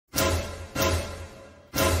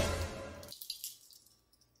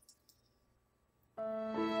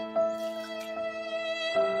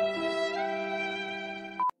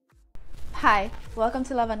Hi, welcome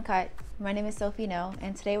to Love Uncut. My name is Sophie No,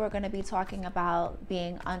 and today we're going to be talking about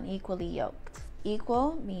being unequally yoked.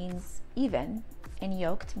 Equal means even, and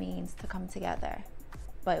yoked means to come together.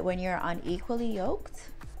 But when you're unequally yoked,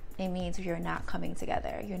 it means you're not coming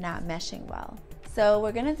together, you're not meshing well. So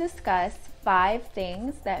we're going to discuss 5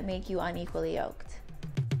 things that make you unequally yoked.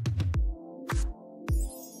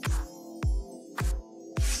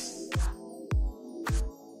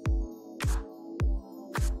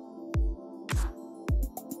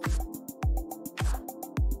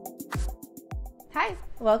 Hi,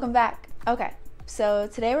 welcome back. Okay, so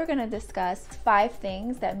today we're going to discuss 5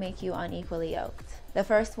 things that make you unequally yoked. The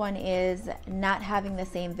first one is not having the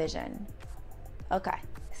same vision. Okay,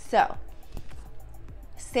 so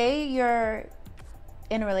say you're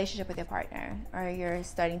in a relationship with your partner or you're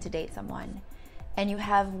starting to date someone and you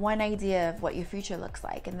have one idea of what your future looks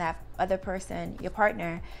like, and that other person, your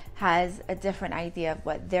partner, has a different idea of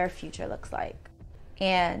what their future looks like.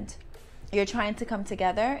 And you're trying to come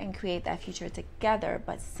together and create that future together,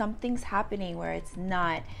 but something's happening where it's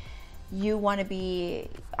not. You want to be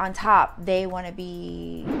on top, they want to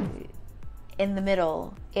be in the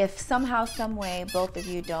middle. If somehow, some way, both of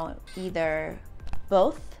you don't either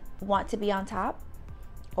both want to be on top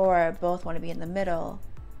or both want to be in the middle,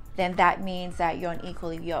 then that means that you're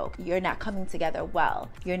unequally yoked. You're not coming together well.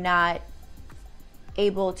 You're not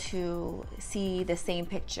able to see the same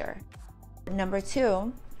picture. Number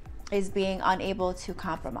 2 is being unable to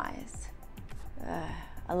compromise.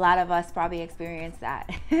 A lot of us probably experience that.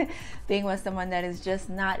 Being with someone that is just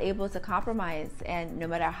not able to compromise, and no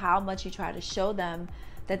matter how much you try to show them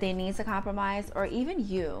that they need to compromise, or even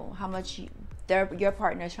you, how much your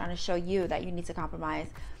partner is trying to show you that you need to compromise,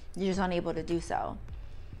 you're just unable to do so.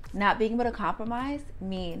 Not being able to compromise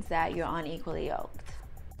means that you're unequally yoked.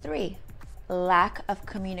 3, lack of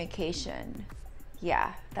communication.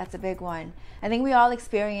 Yeah, that's a big one. I think we all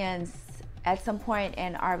experience at some point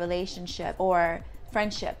in our relationship or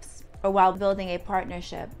friendships or while building a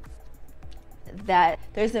partnership that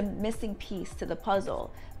there's a missing piece to the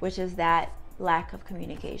puzzle, which is that lack of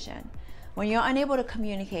communication. When you're unable to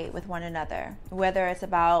communicate with one another, whether it's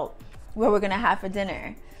about what we're gonna have for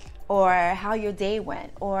dinner or how your day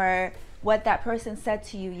went or what that person said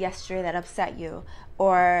to you yesterday that upset you,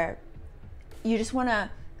 or you just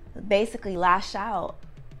wanna basically lash out,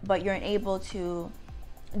 but you're unable to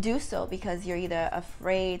do so because you're either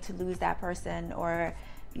afraid to lose that person or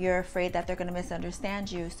you're afraid that they're going to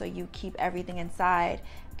misunderstand you, so you keep everything inside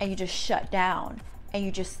and you just shut down and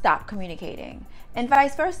you just stop communicating. And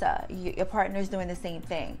vice versa, your partner's doing the same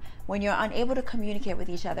thing. When you're unable to communicate with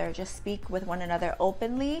each other, just speak with one another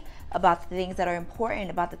openly about the things that are important,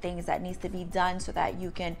 about the things that needs to be done so that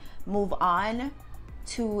you can move on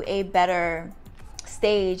to a better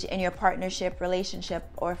stage in your partnership, relationship,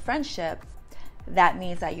 or friendship. That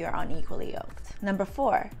means that you're unequally yoked. Number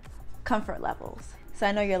 4, comfort levels. So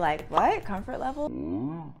I know you're like, what? Comfort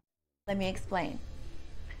level? Let me explain.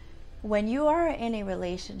 When you are in a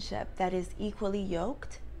relationship that is equally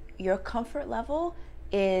yoked, your comfort level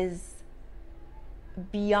is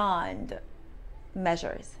beyond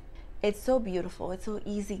measures. It's so beautiful. It's so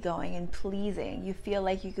easygoing and pleasing. You feel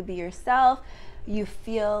like you could be yourself. You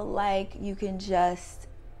feel like you can just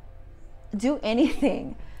do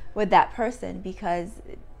anything with that person because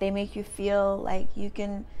they make you feel like you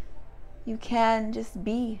can just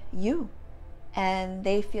be you, and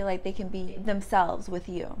they feel like they can be themselves with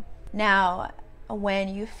you. Now, when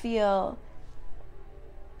you feel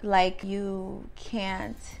like you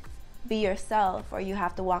can't be yourself, or you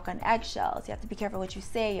have to walk on eggshells, you have to be careful what you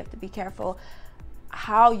say, you have to be careful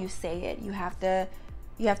how you say it, you have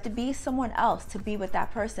to be someone else to be with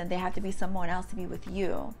that person, they have to be someone else to be with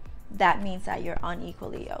you. That means that you're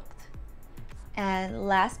unequally yoked. And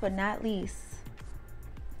last but not least,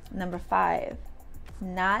 number 5,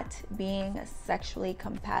 not being sexually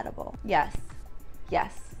compatible. Yes,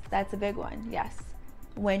 that's a big one. Yes,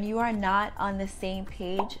 when you are not on the same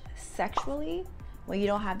page sexually, when you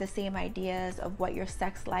don't have the same ideas of what your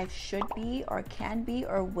sex life should be or can be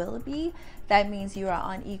or will be, that means you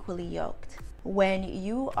are unequally yoked. When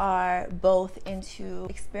you are both into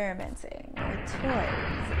experimenting with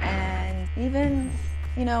toys and even,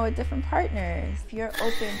 with different partners, if you're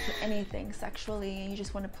open to anything sexually and you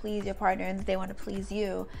just want to please your partner and they want to please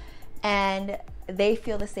you, and they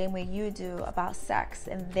feel the same way you do about sex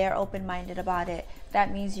and they're open-minded about it,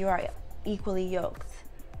 that means you are equally yoked.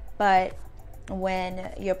 But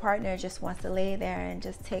when your partner just wants to lay there and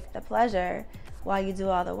just take the pleasure while you do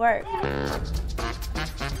all the work,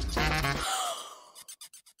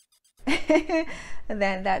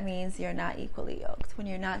 then that means you're not equally yoked. When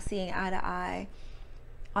you're not seeing eye to eye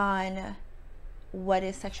on what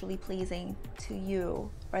is sexually pleasing to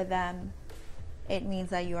you or them, it means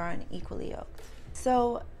that you are unequally yoked.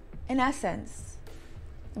 So in essence,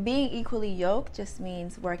 being equally yoked just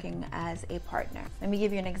means working as a partner. Let me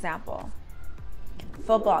give you an example.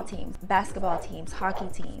 Football teams, basketball teams, hockey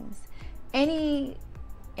teams, any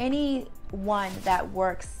one that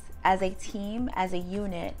works as a team, as a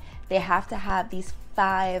unit, they have to have these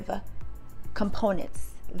 5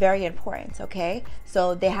 components. Very important, okay?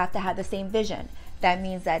 So they have to have the same vision. That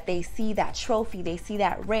means that they see that trophy, they see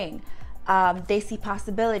that ring, they see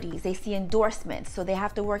possibilities, they see endorsements. So they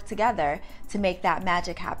have to work together to make that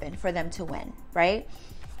magic happen for them to win, right?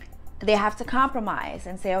 They have to compromise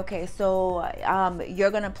and say, okay, so you're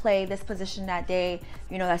gonna play this position that day,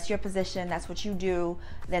 you know, that's your position, that's what you do,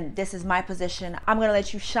 then this is my position. I'm gonna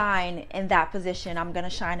let you shine in that position, I'm gonna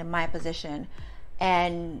shine in my position,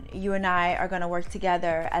 and you and I are gonna work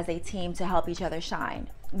together as a team to help each other shine.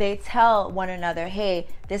 They tell one another, hey,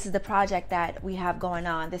 this is the project that we have going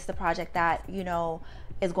on, this is the project that, you know,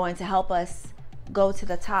 is going to help us go to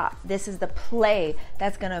the top. This is the play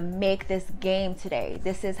that's gonna make this game today.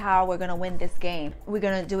 This is how we're gonna win this game. We're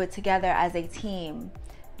gonna do it together as a team.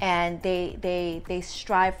 And they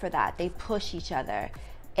strive for that. They push each other,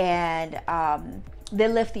 and they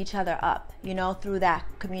lift each other up, you know, through that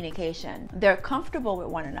communication. They're comfortable with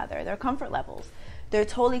one another. Their comfort levels. They're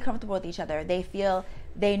totally comfortable with each other. They feel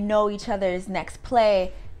they know each other's next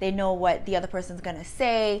play. They know what the other person's gonna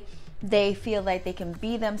say. They feel like they can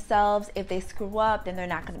be themselves. If they screw up, then they're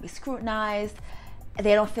not going to be scrutinized.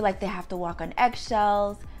 They don't feel like they have to walk on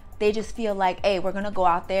eggshells. They just feel like, hey, we're going to go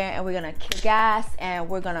out there and we're going to kick ass and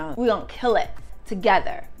we're going to kill it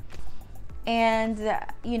together. And,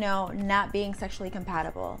 you know, not being sexually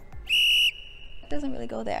compatible, it doesn't really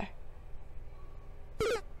go there.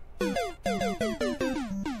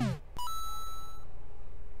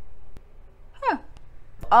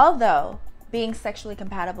 Although being sexually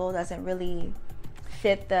compatible doesn't really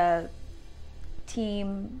fit the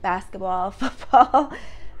team basketball, football,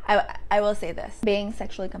 I will say this. Being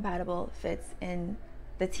sexually compatible fits in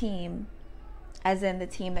the team, as in the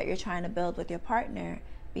team that you're trying to build with your partner,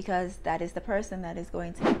 because that is the person that is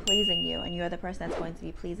going to be pleasing you, and you're the person that's going to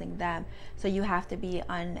be pleasing them. So you have to be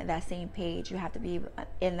on that same page. You have to be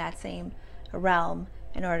in that same realm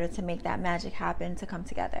in order to make that magic happen, to come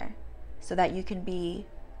together, so that you can be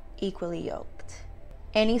equally yoked.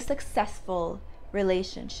 Any successful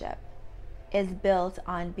relationship is built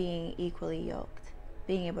on being equally yoked,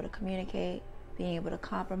 being able to communicate, being able to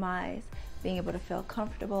compromise, being able to feel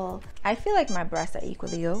comfortable. I feel like my breasts are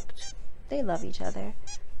equally yoked. They love each other.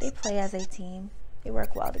 They play as a team. They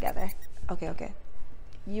work well together. Okay.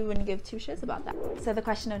 You wouldn't give 2 shits about that. So the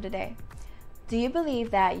question of the day: do you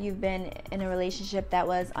believe that you've been in a relationship that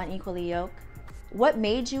was unequally yoked? What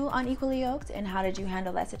made you unequally yoked, and how did you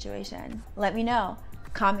handle that situation? Let me know.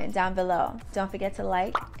 Comment down below. Don't forget to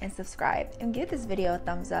like and subscribe and give this video a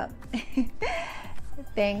thumbs up.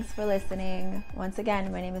 Thanks for listening. Once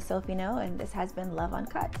again, my name is Sophie No, and this has been Love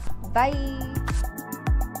Uncut. Bye.